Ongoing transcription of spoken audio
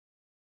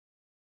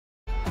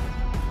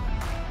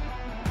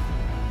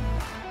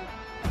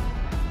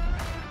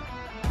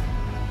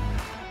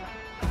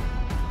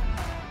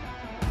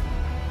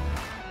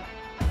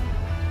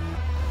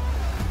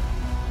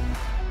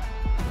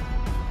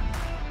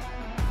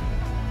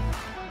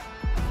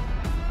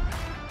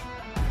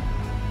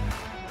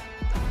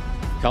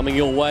Coming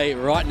your way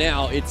right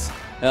now, it's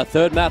our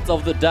third match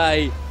of the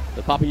day.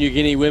 The Papua New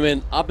Guinea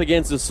women up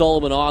against the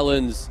Solomon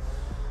Islands.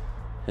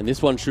 And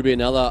this one should be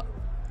another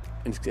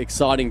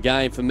exciting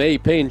game. For me,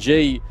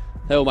 PNG,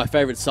 they were my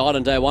favourite side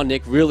on day one,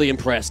 Nick. Really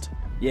impressed.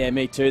 Yeah,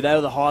 me too. They were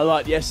the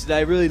highlight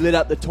yesterday. Really lit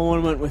up the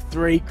tournament with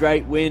 3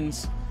 great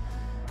wins.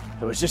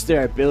 It was just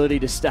their ability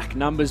to stack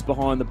numbers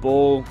behind the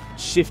ball,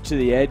 shift to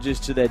the edges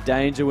to their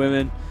danger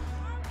women.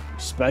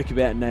 We spoke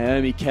about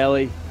Naomi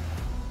Kelly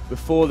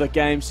before the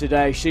games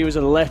today. She was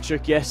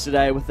electric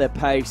yesterday with their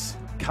pace.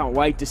 Can't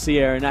wait to see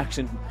her in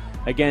action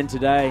again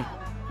today.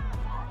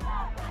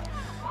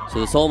 So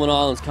the Solomon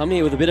Islands come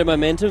here with a bit of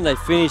momentum. They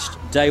finished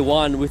day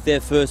one with their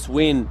first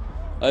win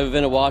over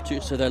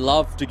Vanuatu, so they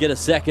love to get a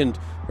second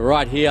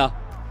right here.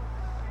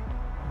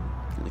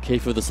 And the key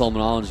for the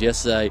Solomon Islands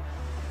yesterday,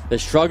 they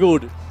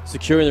struggled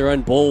securing their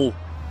own ball.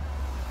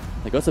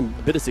 They got a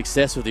bit of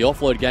success with the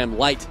offload game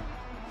late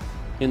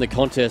in the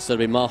contest, so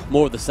it'll be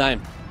more of the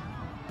same.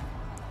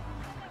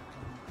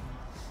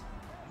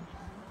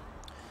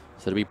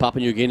 So it'll be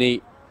Papua New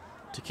Guinea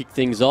to kick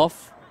things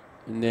off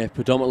in their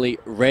predominantly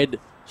red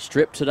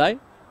strip today.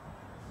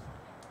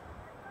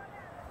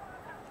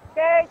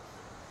 Okay,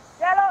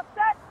 yellow,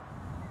 set,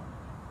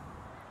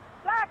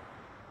 black.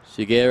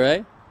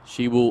 Shigere,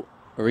 she will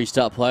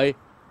restart play.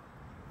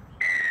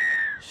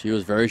 She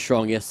was very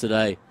strong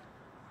yesterday,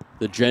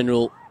 the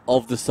general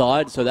of the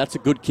side, so that's a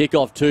good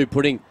kickoff too,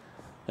 putting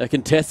a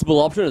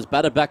contestable option. It's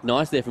batted back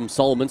nice there from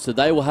Solomon, so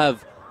they will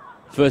have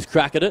first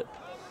crack at it.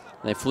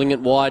 They fling it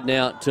wide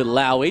now to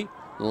Lowy.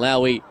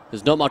 Lowy,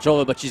 there's not much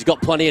of it, but she's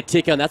got plenty of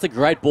ticker, and that's a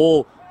great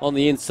ball on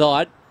the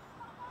inside.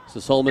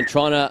 So Solomon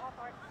trying to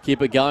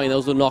keep it going. There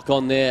was a knock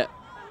on there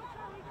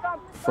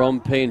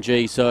from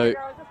PNG, so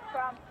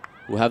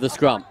we'll have the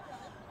scrum.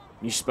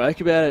 You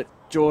spoke about it,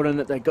 Jordan,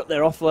 that they got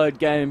their offload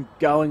game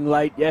going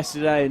late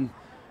yesterday, and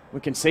we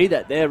can see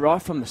that there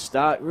right from the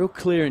start. Real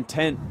clear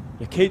intent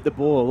to keep the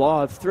ball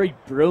alive. 3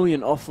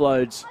 brilliant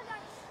offloads.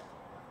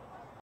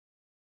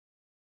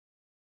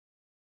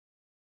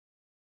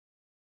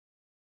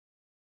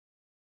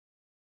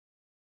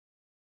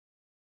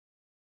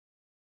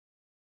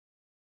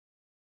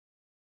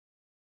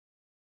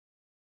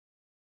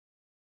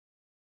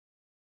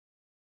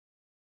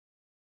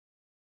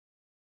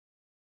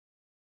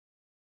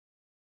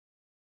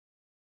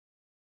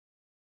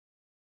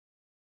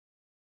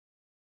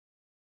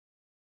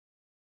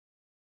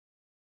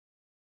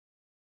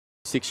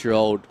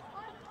 Six-year-old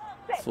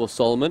for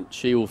Solomon.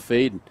 She will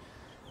feed.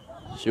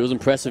 She was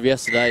impressive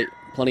yesterday.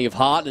 Plenty of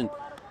heart and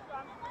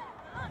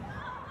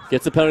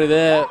gets a penalty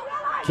there.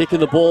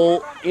 Kicking the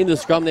ball in the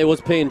scrum there was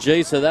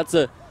PNG, so that's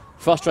a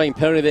frustrating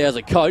penalty there as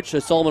a coach. So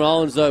Solomon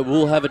Islands, though,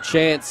 will have a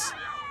chance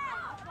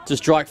to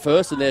strike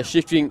first, and they're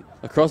shifting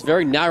across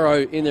very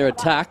narrow in their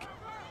attack.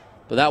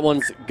 But that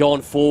one's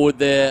gone forward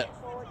there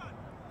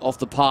off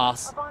the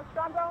pass.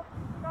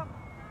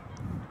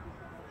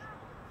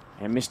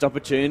 And missed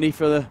opportunity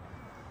for the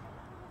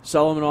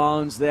Solomon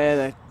Islands there.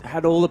 They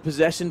had all the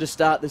possession to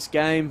start this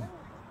game.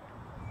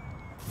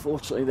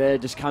 Fortunately, they're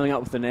just coming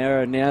up with an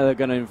error. Now they're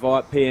going to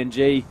invite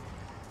PNG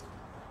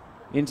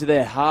into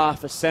their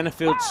half. A centre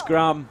field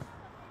scrum.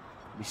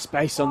 Be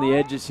space on the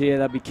edges here.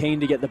 They'll be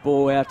keen to get the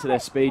ball out to their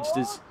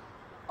speedsters.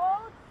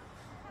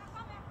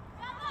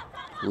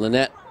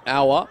 Lynette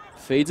Auer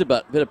feeds it,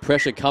 but a bit of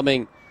pressure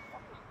coming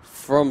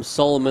from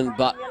Solomon,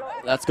 but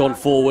that's gone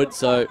forward.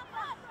 So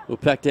we'll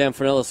pack down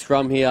for another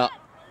scrum here.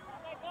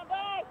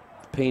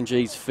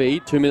 PNG's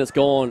feed. 2 minutes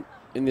gone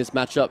in this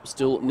matchup.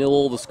 Still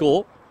 0-all the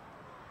score.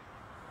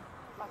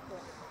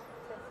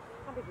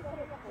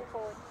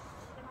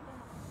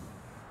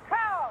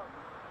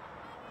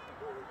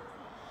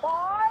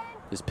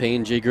 This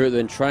PNG group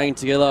been training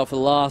together for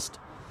the last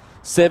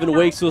 7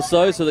 weeks or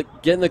so they're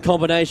getting the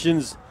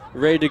combinations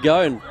ready to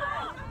go. And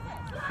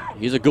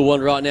here's a good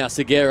one right now.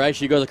 Segere,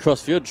 she goes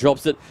across field,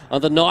 drops it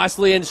under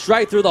nicely and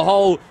straight through the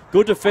hole.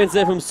 Good defense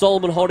there from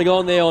Solomon, holding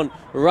on there on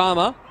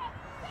Rama.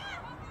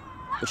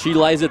 But she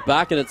lays it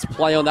back, and it's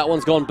play on. That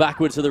one's gone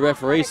backwards to the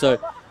referee, so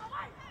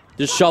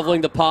just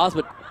shoveling the pass,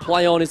 but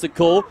play on is the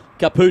call.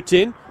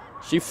 Caputin,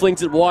 she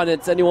flings it wide, and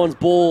it's anyone's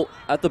ball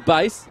at the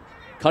base.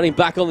 Cutting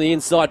back on the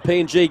inside,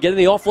 PNG getting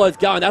the offloads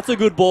going. That's a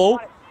good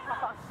ball.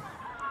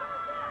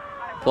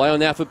 Play on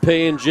now for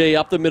PNG,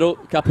 up the middle,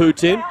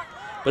 Caputin.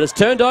 But it's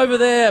turned over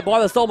there by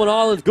the Solomon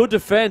Islands. Good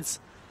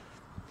defense.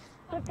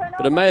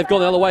 But it may have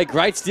gone the other way.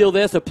 Great steal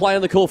there, so play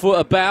on the call for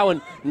a bow,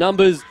 and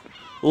numbers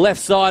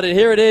left side. And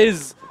here it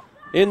is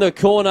in the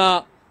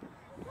corner.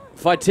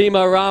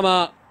 Fatima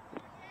Rama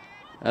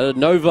at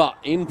Nova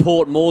in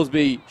Port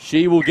Moresby.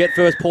 She will get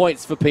first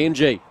points for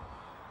PNG.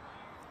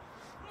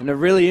 And a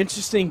really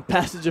interesting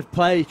passage of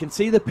play. You can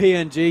see the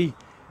PNG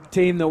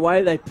team, the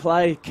way they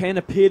play, can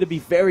appear to be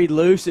very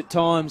loose at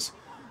times,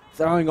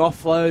 throwing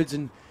offloads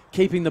and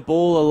keeping the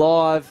ball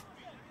alive.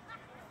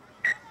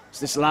 It's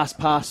this last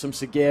pass from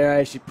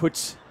Segere. She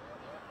puts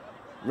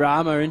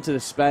Rama into the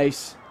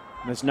space.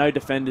 There's no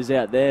defenders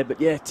out there.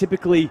 But yeah,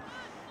 typically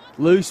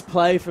loose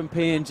play from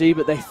PNG,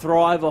 but they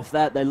thrive off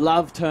that. They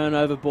love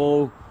turnover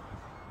ball.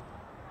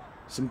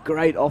 Some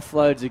great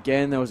offloads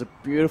again. There was a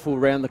beautiful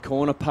round the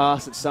corner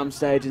pass at some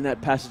stage in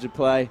that passage of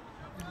play.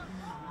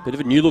 Bit of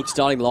a new look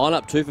starting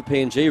lineup too for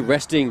PNG,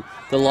 resting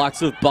the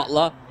likes of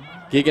Butler,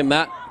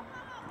 Gigamat,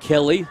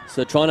 Kelly.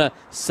 So trying to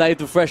save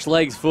the fresh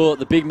legs for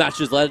the big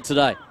matches later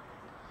today.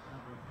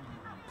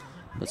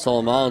 But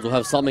Solomon Islands will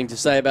have something to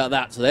say about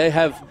that. So they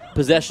have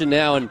possession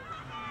now and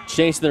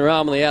chancing their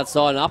arm on the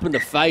outside and up in the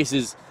face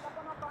is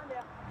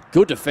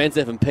good defence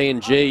there from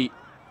PNG,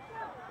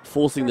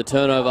 forcing the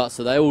turnover.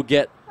 So they will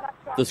get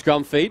the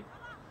scrum feed.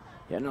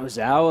 Yeah,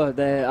 Nozawa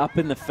there up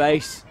in the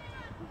face,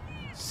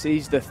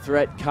 sees the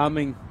threat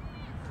coming,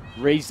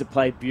 reads the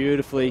play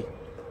beautifully,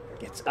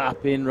 gets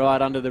up in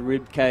right under the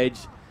rib cage,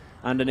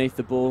 underneath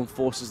the ball and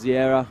forces the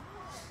error.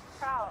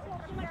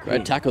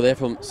 Great tackle there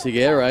from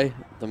Segere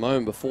the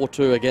moment before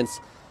too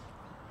against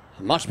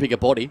a much bigger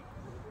body.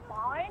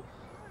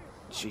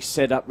 She's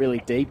set up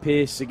really deep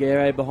here,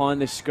 Segere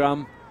behind this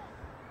scrum.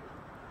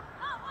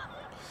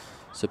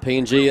 So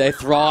PNG, they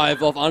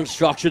thrive off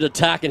unstructured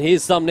attack, and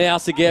here's some now.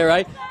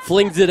 Segere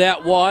flings it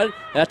out wide.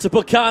 Out to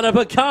Pukana.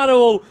 Pukana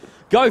will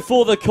go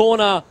for the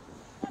corner,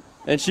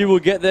 and she will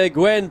get there.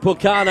 Gwen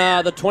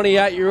Pukana, the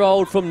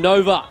 28-year-old from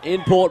Nova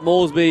in Port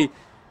Moresby,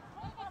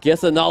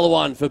 gets another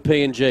one for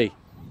PNG.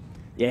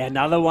 Yeah,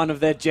 another one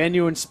of their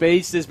genuine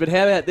speedsters, but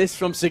how about this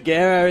from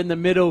Segere in the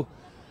middle?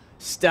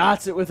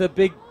 Starts it with a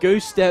big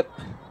goose step,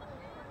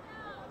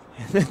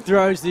 and then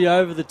throws the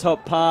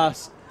over-the-top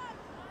pass.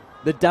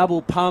 The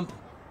double pump.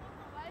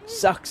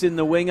 Sucks in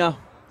the winger.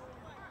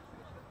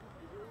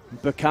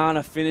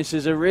 Bakana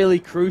finishes a really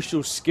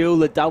crucial skill,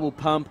 the double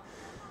pump,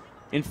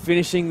 in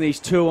finishing these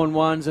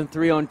 2-on-1s and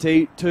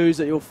 3-on-2s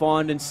that you'll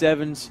find in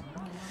 7's.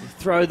 You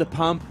throw the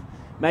pump,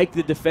 make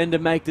the defender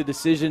make the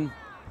decision.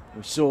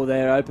 We saw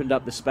there, opened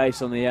up the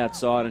space on the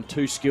outside and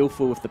too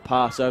skillful with the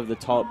pass over the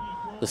top.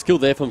 The skill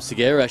there from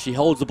Segera. She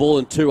holds the ball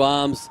in two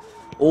arms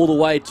all the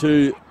way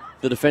to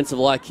the defensive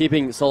line,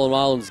 keeping Solomon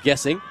Islands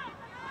guessing.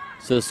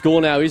 So the score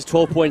now is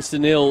 12 points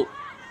to 0.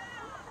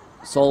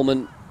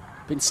 Solomon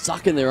been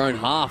stuck in their own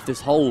half this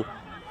whole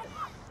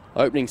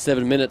opening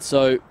 7 minutes,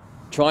 so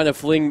trying to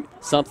fling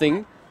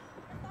something.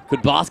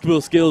 Good basketball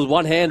skills,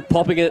 one hand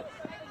popping it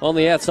on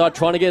the outside,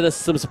 trying to get us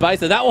some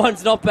space, and that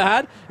one's not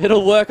bad.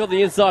 It'll work on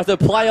the inside, so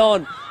play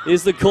on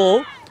is the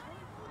call.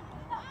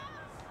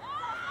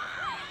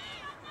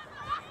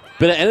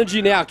 Bit of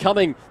energy now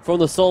coming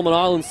from the Solomon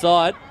Islands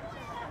side.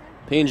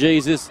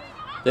 PNG's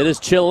they're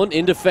just chilling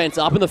in defence,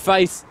 up in the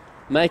face,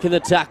 making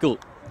the tackle.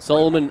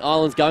 Solomon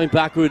Islands going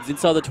backwards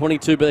inside the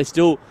 22, but they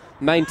still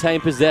maintain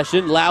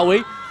possession.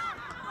 Lowy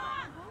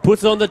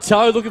puts it on the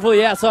toe, looking for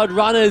the outside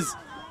runners.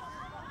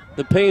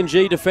 The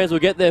PNG defence will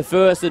get there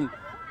first and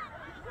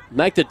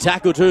make the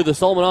tackle too. The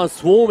Solomon Islands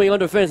swarming on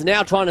defence,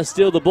 now trying to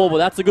steal the ball, but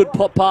that's a good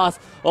pop pass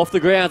off the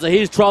ground. So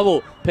here's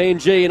trouble.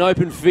 PNG in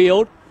open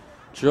field.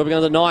 Dropping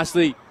under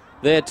nicely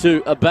there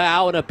to a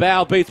bow, and a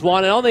bow beats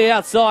one. And on the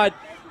outside,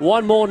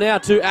 one more now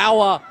to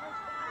Awa.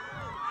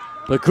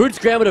 But good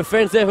scramble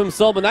defence there from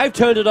Solomon. They've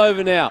turned it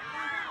over now.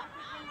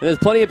 And there's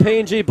plenty of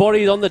PNG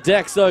bodies on the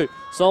deck, so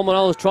Solomon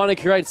Islands trying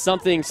to create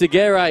something.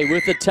 Segere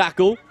with the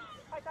tackle.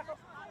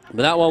 But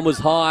that one was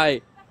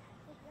high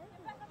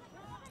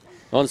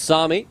on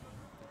Sami.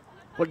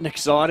 What an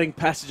exciting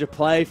passage of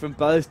play from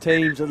both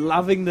teams. I'm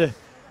loving the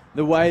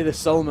way the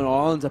Solomon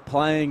Islands are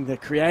playing. The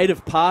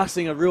creative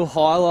passing, a real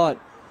highlight.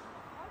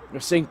 We're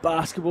seeing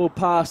basketball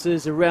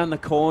passes around the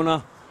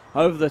corner,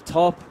 over the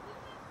top,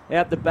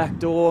 out the back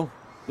door.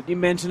 But you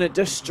mentioned it,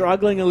 just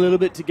struggling a little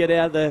bit to get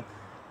out of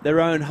their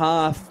own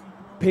half.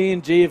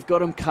 PNG have got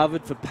them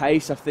covered for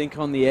pace, I think,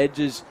 on the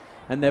edges,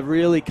 and they're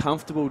really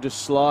comfortable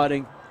just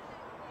sliding.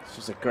 It's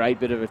just a great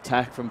bit of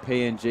attack from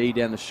PNG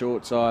down the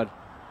short side.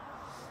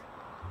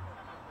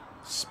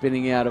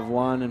 Spinning out of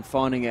one and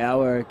finding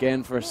Auer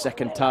again for a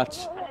second touch.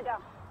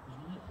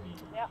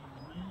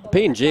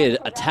 PNG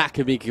attack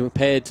can be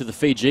compared to the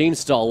Fijian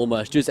style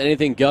almost. Just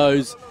anything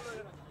goes,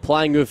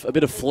 playing with a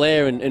bit of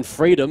flair and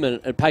freedom,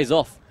 and it pays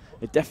off.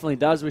 It definitely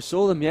does. We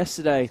saw them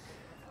yesterday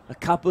a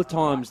couple of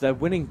times. They're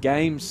winning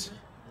games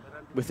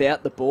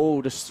without the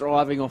ball, just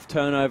thriving off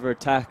turnover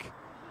attack.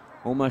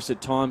 Almost at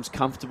times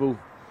comfortable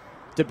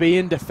to be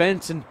in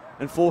defence and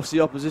force the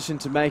opposition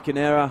to make an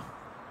error.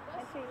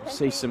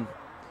 See some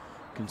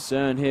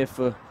concern here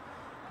for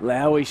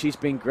Lowy. She's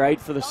been great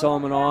for the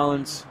Solomon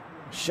Islands.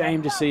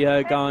 Shame to see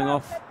her going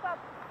off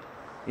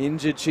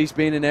injured. She's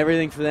been in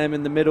everything for them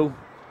in the middle.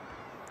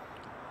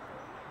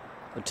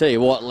 I'll tell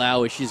you what,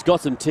 Lowy, she's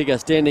got some tigger,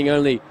 standing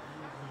only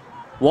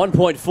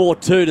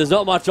 1.42. There's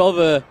not much of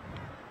her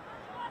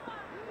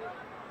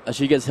as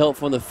she gets help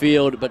from the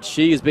field, but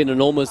she has been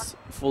enormous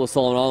for the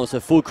Solomon Islands, so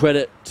full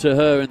credit to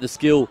her and the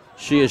skill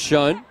she has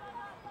shown.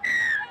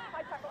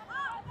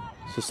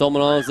 So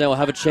Solomon Islands now will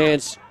have a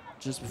chance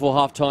just before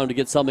half-time to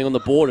get something on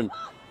the board and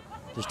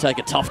just take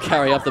a tough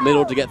carry up the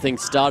middle to get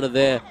things started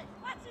there.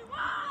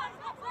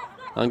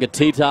 Unga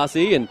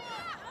Titasi, and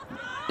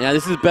now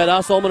this is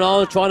better. Solomon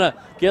Islands trying to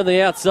get on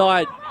the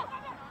outside.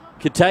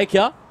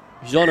 Kateka,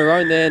 she's on her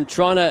own there and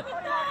trying to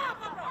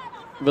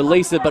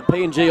release it, but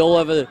PNG all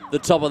over the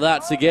top of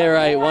that.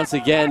 Segere once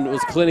again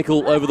was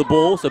clinical over the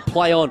ball, so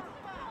play on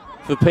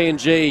for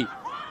PNG.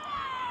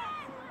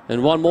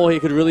 And one more here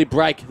could really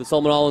break the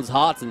Solomon Islands'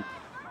 hearts, and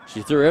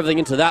she threw everything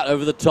into that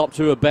over the top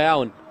to her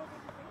bow. And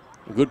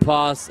a good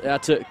pass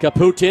out to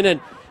Kaputin,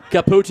 and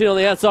Kaputin on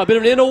the outside, bit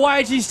of an in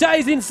away. She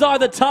stays inside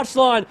the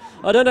touchline.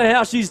 I don't know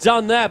how she's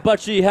done that, but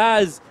she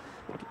has.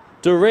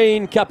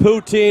 Doreen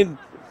Kaputin,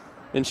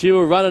 and she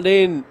will run it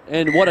in,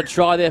 and what a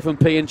try there from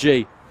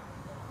PNG.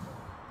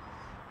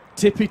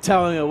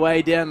 Tippy-toeing her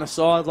way down the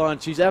sideline.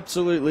 She's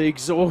absolutely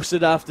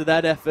exhausted after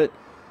that effort.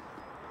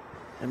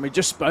 And we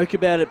just spoke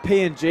about it,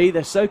 PNG,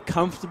 they're so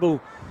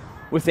comfortable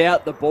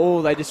without the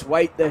ball. They just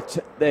wait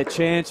their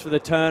chance for the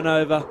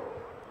turnover.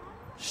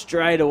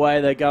 Straight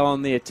away they go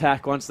on the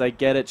attack once they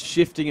get it,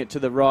 shifting it to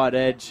the right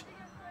edge.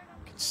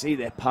 You can see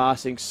they're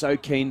passing, so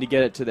keen to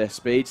get it to their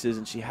speedsters,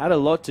 and she had a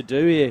lot to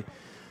do here.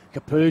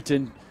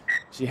 Kaputin,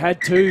 she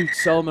had two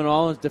Solomon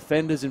Islands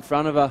defenders in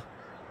front of her.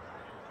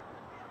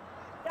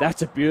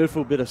 That's a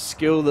beautiful bit of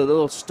skill, the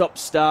little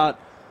stop-start,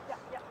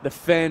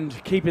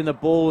 defend, keeping the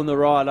ball in the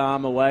right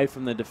arm away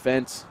from the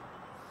defence.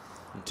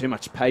 And too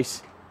much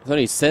pace. There's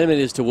only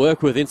centimetres to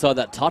work with inside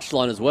that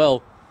touchline as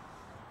well.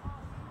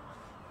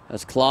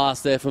 That's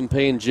class there from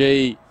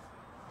PNG.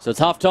 So it's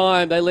half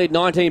time. They lead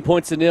 19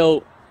 points to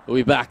 0. We'll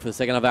be back for the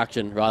second half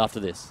action right after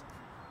this.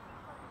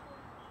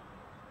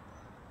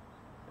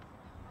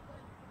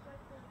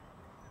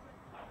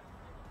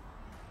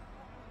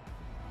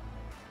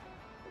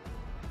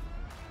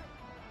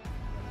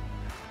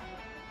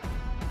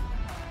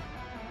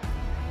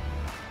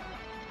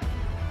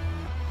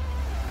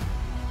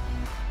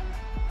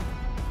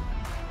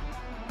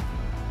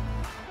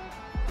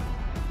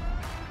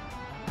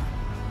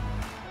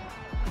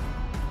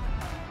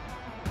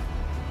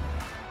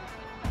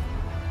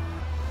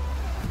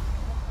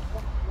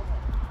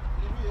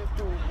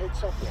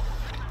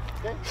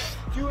 Okay?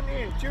 Tune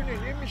in.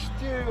 Let me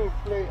still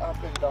play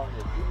up and down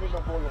here. Give me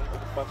the ball and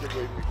pass it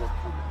away, we go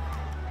through.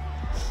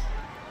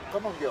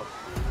 Come on, girl.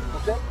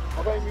 Okay?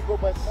 Okay, we go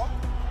back more.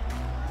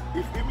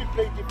 If we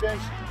play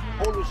defense,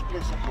 always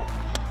play support.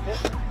 Okay?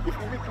 If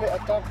we play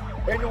attack,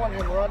 anyone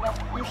can run up,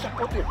 you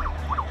support him.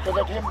 So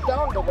that him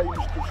down, the way you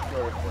still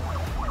score it.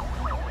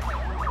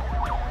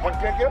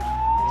 Okay, girl?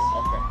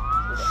 Okay.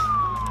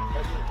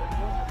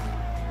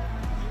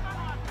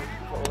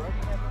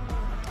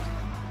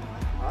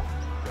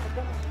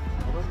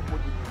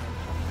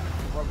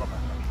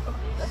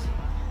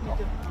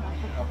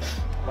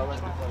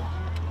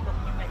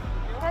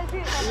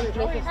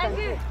 Thank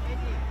you.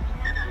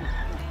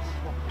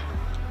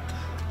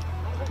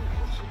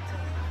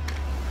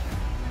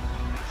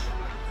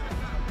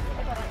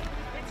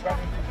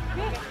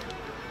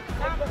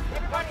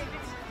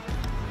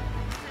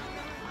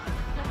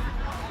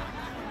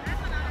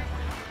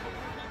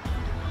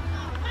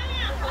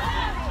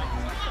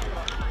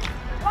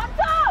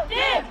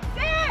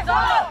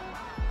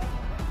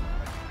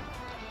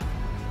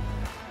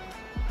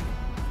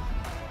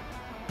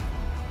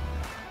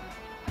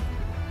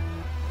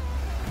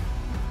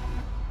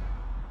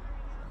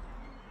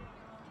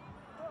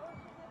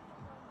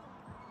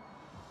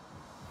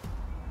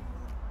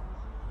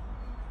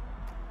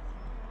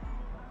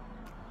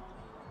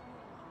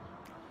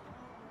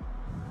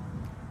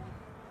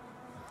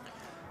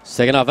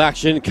 Second half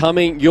action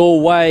coming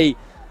your way.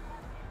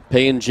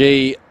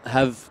 PNG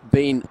have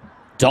been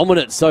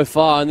dominant so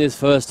far in this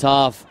first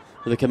half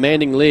with a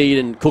commanding lead,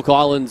 and Cook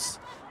Islands,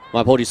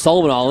 my apologies,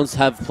 Solomon Islands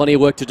have plenty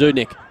of work to do,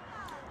 Nick.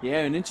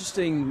 Yeah, and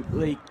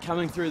interestingly,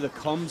 coming through the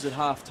comms at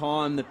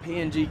half-time, the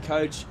PNG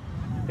coach,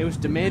 he was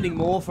demanding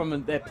more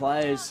from their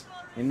players.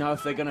 And know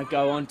if they're going to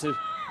go on to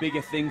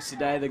bigger things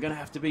today, they're going to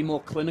have to be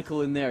more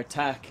clinical in their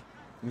attack.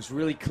 He was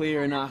really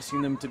clear in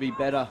asking them to be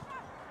better,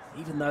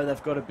 even though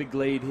they've got a big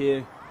lead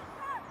here.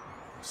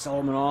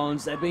 Solomon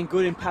Islands, they've been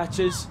good in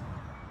patches,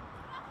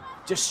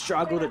 just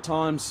struggled at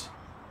times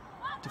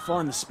to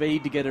find the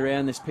speed to get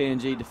around this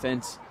PNG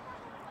defence.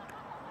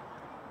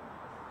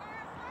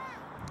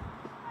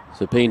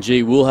 So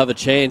PNG will have a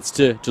chance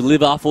to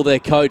live up for their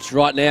coach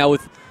right now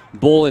with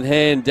ball in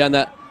hand down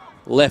that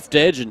left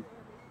edge, and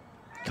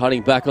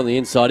cutting back on the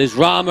inside is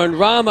Rama, and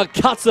Rama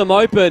cuts them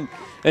open,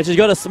 and she's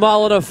got a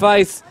smile on her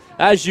face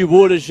as you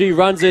would as she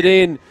runs it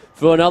in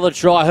for another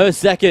try, her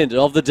second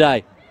of the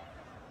day.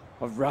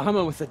 Of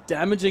Rama with a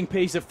damaging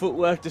piece of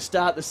footwork to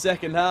start the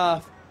second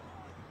half.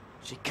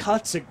 She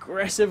cuts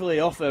aggressively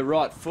off her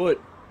right foot.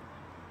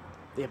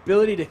 The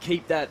ability to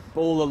keep that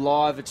ball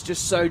alive, it's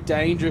just so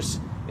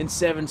dangerous in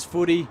 7's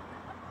footy.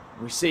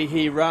 We see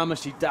here Rama,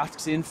 she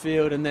ducks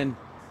infield and then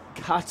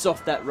cuts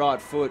off that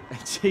right foot,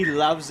 and she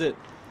loves it.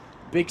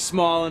 Big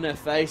smile on her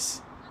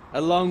face.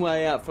 A long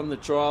way out from the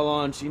try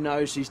line. She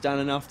knows she's done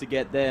enough to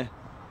get there.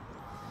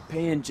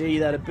 PNG,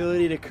 that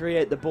ability to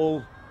create the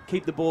ball,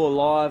 keep the ball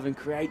alive and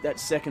create that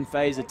second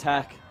phase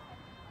attack.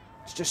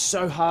 It's just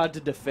so hard to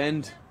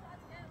defend.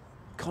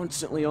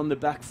 Constantly on the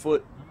back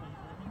foot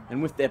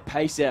and with their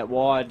pace out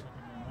wide.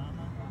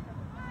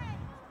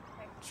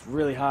 It's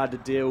really hard to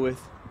deal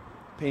with.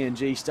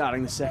 PNG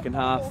starting the second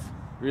half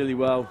really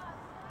well.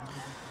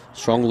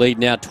 Strong lead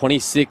now,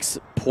 26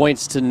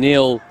 points to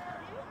 0.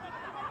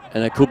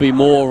 And it could be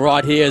more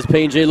right here as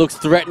PNG looks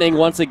threatening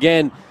once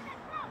again.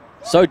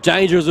 So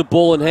dangerous with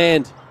ball in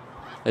hand.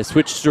 They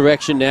switch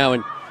direction now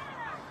and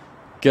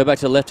go back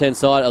to the left-hand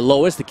side.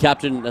 Alois, the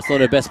captain, that's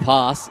not her best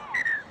pass.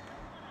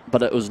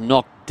 But it was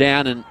knocked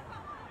down and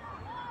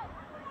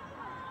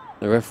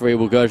the referee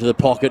will go to the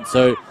pocket.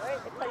 So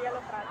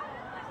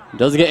it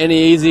doesn't get any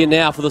easier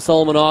now for the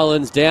Solomon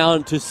Islands,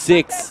 down to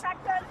 6.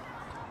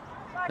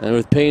 And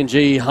with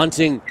PNG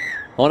hunting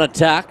on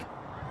attack.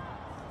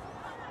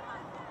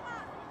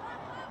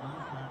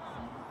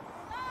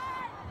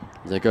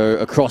 They go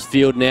across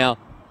field now.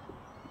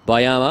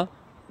 Bayama.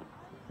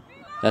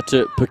 That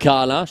to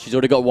Pukana. She's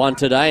already got 1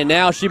 today. And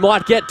now she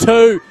might get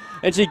 2.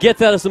 And she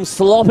gets out of some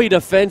sloppy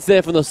defence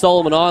there from the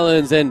Solomon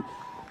Islands. And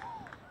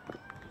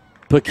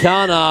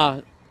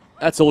Pukana,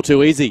 that's all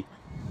too easy.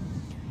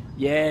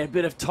 Yeah, a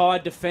bit of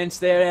tied defence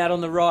there out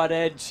on the right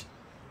edge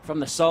from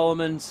the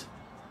Solomons.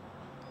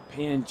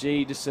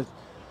 PNG just a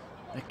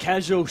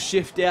casual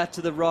shift out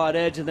to the right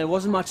edge, and there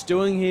wasn't much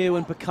doing here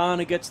when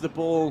Pukana gets the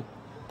ball.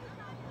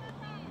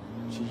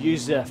 She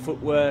uses her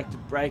footwork to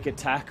break a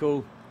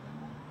tackle,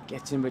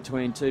 gets in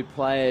between 2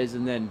 players,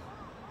 and then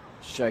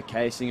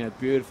showcasing her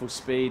beautiful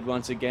speed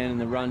once again in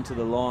the run to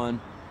the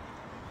line.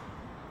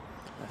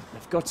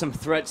 They've got some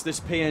threats, this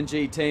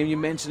PNG team. You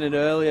mentioned it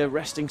earlier,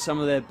 resting some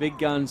of their big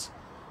guns,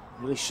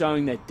 really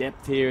showing their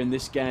depth here in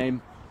this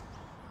game.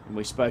 And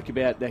we spoke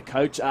about their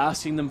coach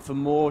asking them for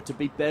more to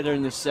be better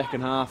in this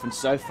second half, and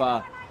so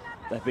far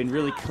they've been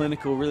really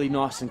clinical, really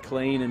nice and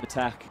clean in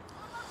attack.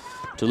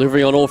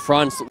 Delivering on all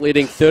fronts,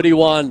 leading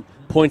 31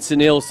 points to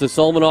 0. So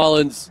Solomon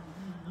Islands,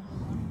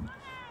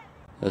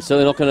 they're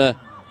certainly not going to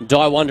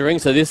die wondering.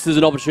 So this is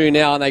an opportunity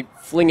now, and they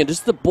fling it.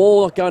 Just the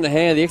ball not going to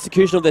hand. The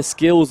execution of their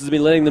skills has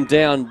been letting them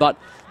down, but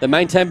they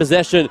maintain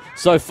possession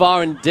so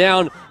far, and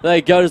down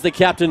they go as the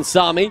captain,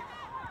 Sami.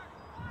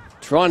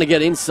 Trying to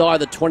get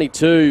inside the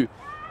 22,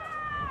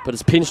 but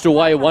it's pinched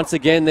away once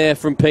again there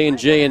from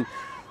PNG, and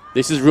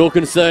this is real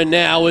concern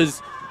now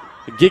as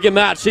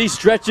Gigamat, she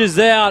stretches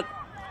out.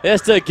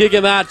 Esther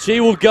Gigamat, she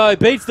will go,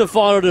 beats the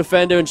final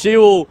defender, and she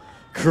will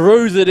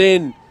cruise it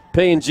in.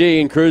 PNG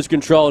in cruise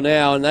control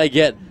now, and they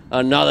get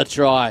another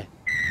try.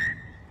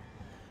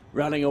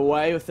 Running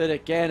away with it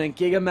again, and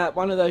Gigamat,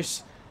 one of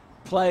those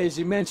players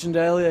you mentioned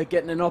earlier,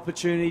 getting an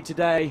opportunity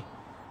today.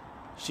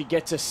 She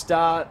gets a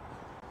start.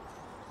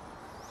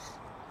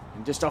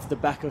 And just off the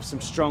back of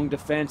some strong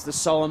defence, the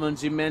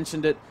Solomons, you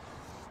mentioned it,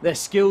 their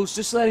skills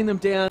just letting them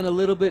down a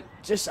little bit,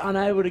 just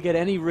unable to get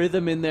any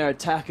rhythm in their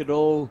attack at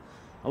all.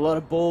 A lot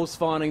of balls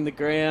finding the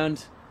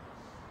ground,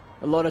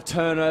 a lot of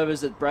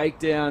turnovers at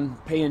breakdown.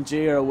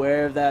 PNG are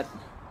aware of that.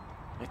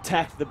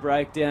 Attacked the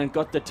breakdown,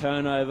 got the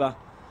turnover.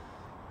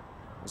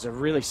 It was a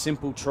really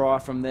simple try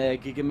from there.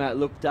 Gigamat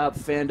looked up,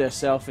 found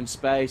herself in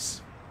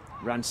space,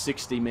 run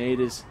 60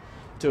 metres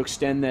to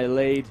extend their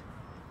lead.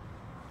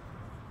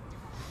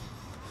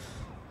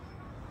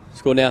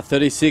 Score now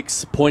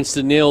 36 points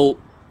to 0.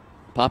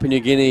 Papua New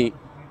Guinea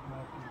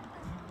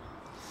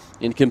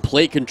in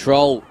complete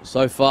control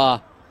so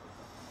far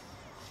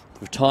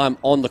with time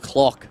on the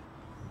clock.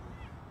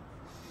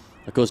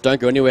 Of course, don't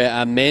go anywhere.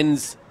 Our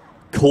men's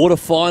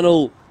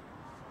quarterfinal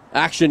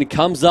action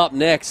comes up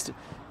next.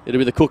 It'll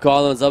be the Cook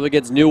Islands up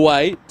against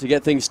Niue to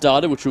get things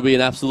started, which will be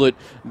an absolute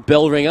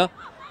bell ringer.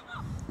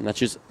 And that's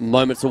just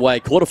moments away.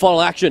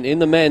 Quarterfinal action in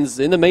the men's.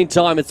 In the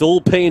meantime, it's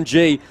all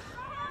PNG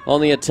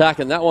on the attack,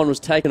 and that one was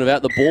taken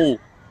without the ball.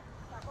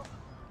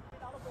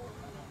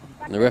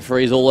 And the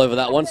referee's all over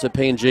that one, so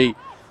PNG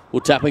will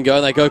tap and go,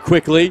 and they go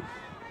quickly.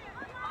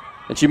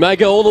 And she may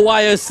go all the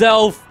way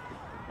herself.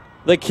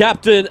 The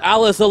captain,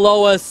 Alice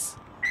Alois.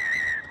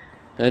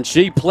 And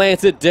she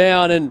plants it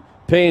down, and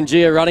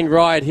PNG are running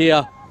riot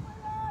here.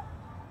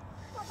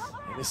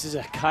 This is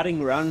a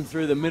cutting run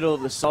through the middle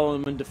of the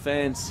Solomon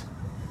defence.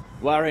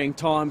 Worrying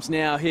times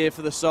now here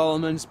for the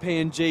Solomons.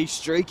 PNG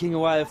streaking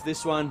away with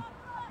this one.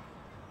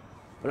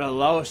 But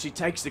Alois, she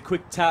takes the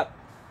quick tap.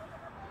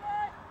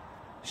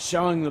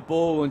 Showing the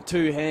ball in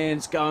 2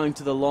 hands, going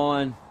to the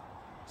line.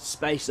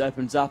 Space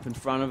opens up in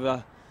front of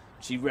her.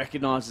 She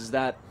recognises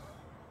that.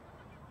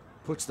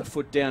 Puts the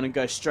foot down and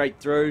goes straight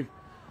through.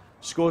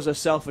 Scores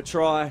herself a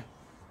try.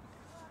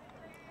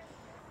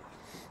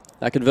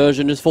 That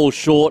conversion just falls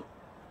short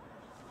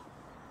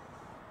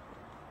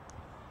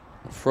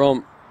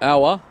from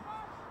Awa.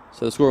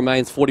 So the score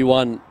remains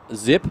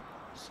 41-zip.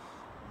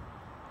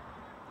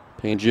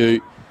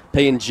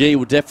 PNG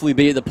will definitely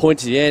be at the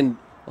pointy end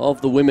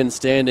of the women's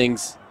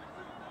standings.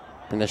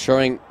 And they're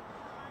showing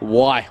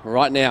why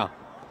right now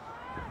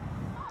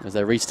as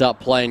they restart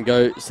play and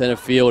go centre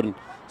field. And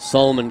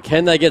Solomon,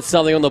 can they get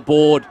something on the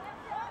board?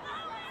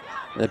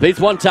 And it beats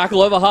one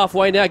tackle over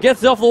halfway now.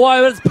 Gets it off the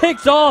way, but it's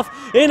picked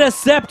off.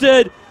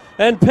 Intercepted.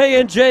 And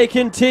PNG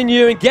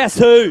continue. And guess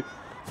who?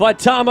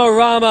 Vaitama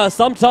Rama.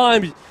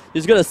 Sometimes you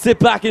just got to sit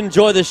back and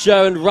enjoy the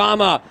show. And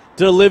Rama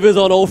delivers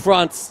on all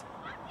fronts.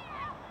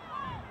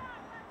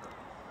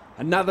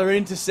 Another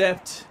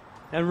intercept.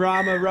 And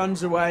Rama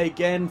runs away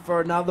again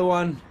for another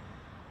one.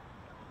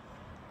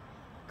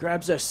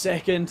 Grabs her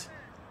second.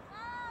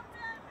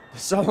 The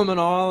Solomon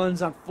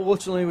Islands,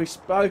 unfortunately, we've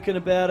spoken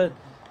about it.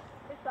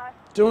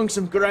 Doing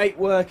some great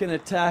work in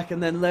attack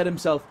and then let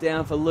himself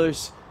down for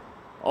loose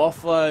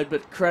offload.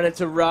 But credit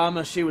to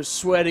Rama, she was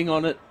sweating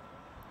on it.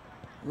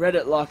 Read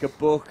it like a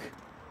book.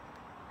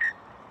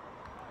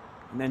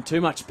 And then too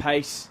much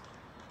pace.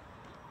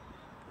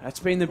 That's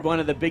been one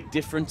of the big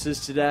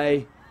differences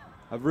today.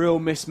 A real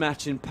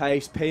mismatch in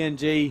pace.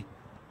 PNG,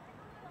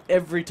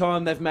 every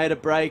time they've made a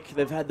break,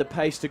 they've had the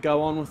pace to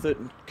go on with it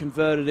and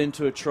convert it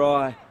into a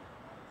try.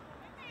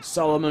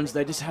 Solomons,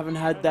 they just haven't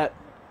had that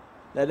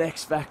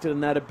X factor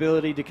and that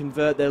ability to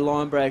convert their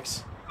line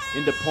breaks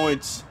into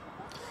points.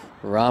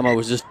 Rama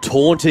was just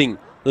taunting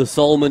the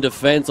Solomon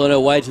defence on her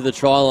way to the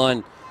try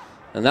line.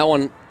 And that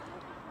one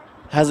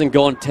hasn't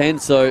gone 10,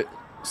 so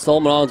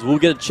Solomon Islands will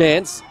get a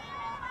chance.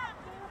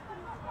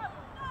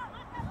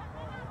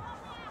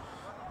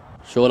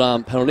 Short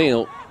arm penalty,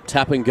 and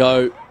tap and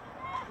go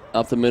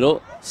up the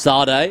middle.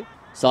 Sade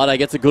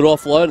gets a good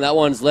offload, and that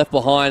one's left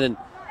behind, and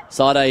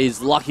Sade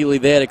is luckily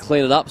there to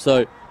clean it up,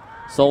 so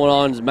Solomon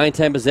Islands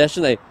maintain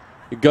possession. They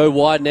go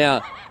wide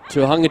now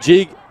to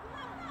Hungajig.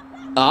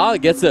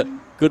 Gets a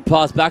good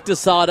pass back to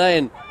Sade,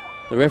 and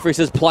the referee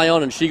says play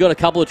on, and she got a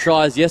couple of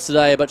tries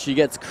yesterday, but she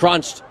gets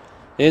crunched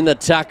in the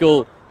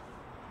tackle,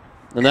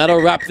 and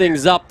that'll wrap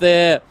things up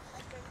there.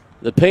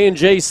 The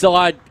PNG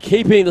side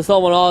keeping the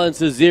Solomon Islands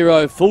to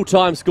 0.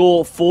 Full-time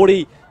score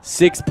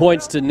 46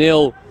 points to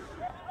 0.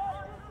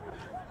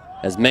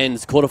 As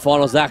men's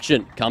quarterfinals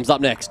action comes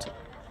up next.